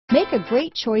Make a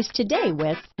great choice today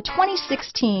with the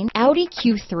 2016 Audi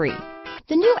Q3.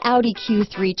 The new Audi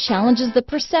Q3 challenges the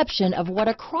perception of what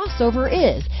a crossover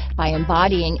is by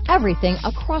embodying everything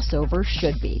a crossover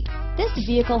should be. This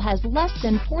vehicle has less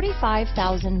than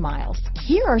 45,000 miles.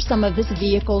 Here are some of this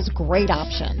vehicle's great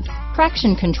options: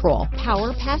 traction control,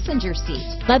 power passenger seat,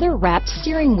 leather-wrapped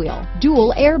steering wheel,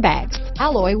 dual airbags,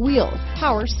 alloy wheels,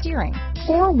 power steering,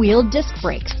 four-wheel disc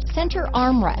brakes, center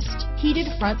armrest, heated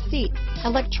front seats,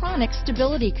 electronic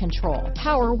stability control,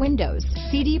 power windows,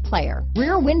 CD player,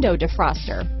 rear window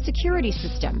defroster, security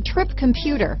system, trip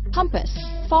computer, compass,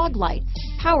 fog lights,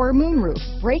 power moonroof,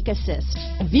 brake assist.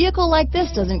 A vehicle like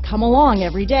this doesn't come along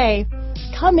every day.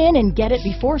 Come in and get it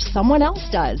before someone else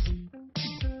does.